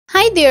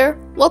there,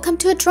 welcome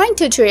to a drawing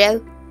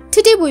tutorial.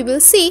 Today we will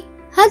see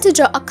how to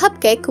draw a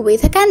cupcake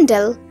with a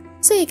candle.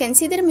 So you can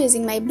see that I'm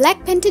using my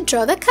black pen to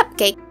draw the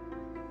cupcake.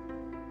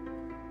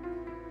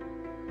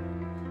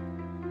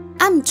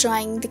 I'm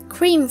drawing the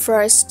cream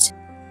first.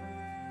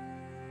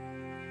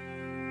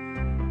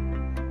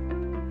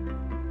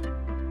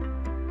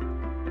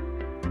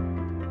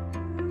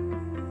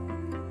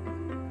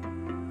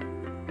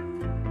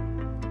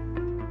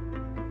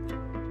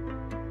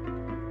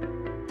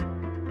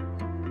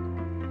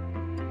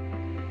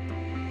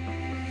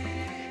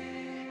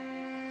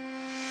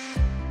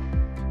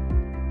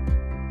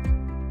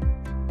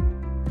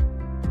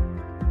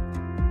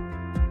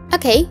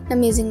 Okay,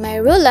 I'm using my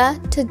ruler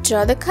to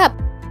draw the cup.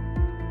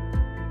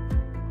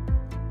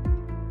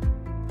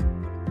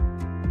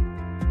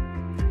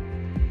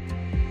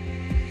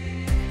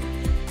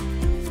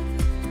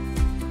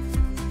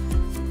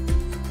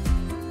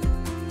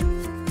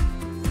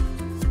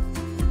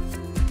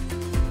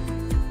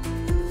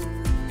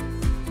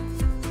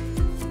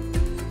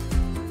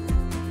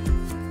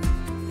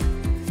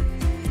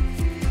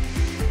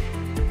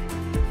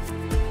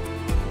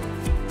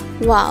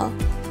 Wow,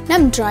 now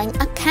I'm drawing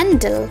a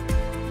candle.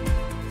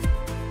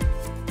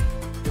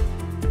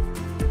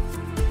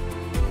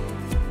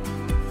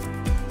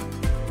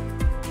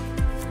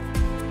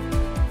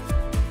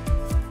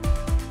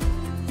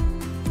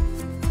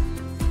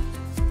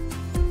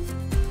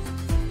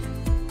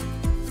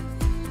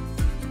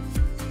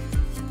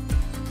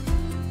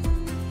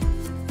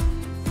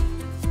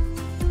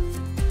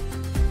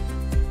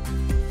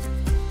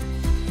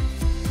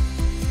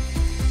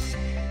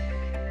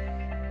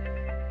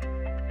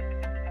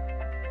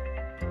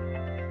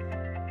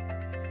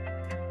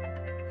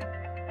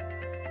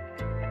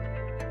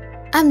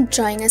 I'm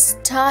drawing a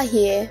star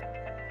here.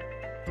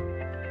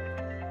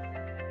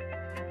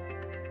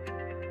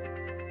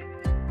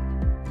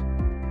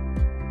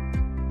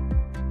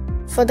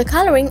 For the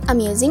coloring, I'm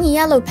using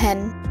yellow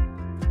pen.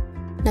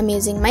 I'm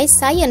using my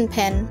cyan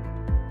pen.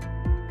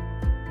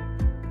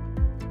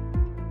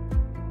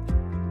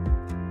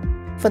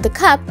 For the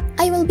cup,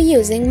 I will be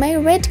using my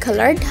red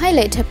colored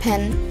highlighter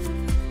pen.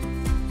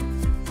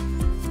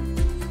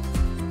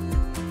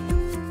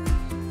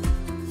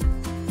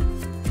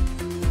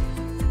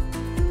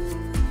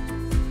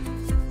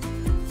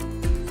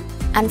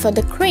 And for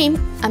the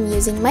cream, I'm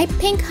using my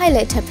pink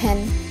highlighter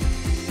pen.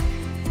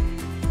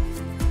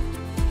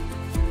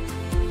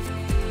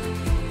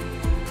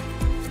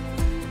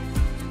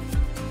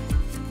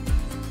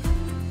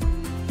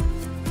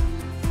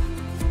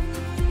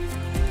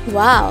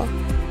 Wow,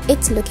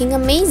 it's looking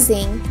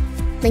amazing!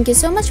 Thank you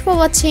so much for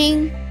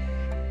watching.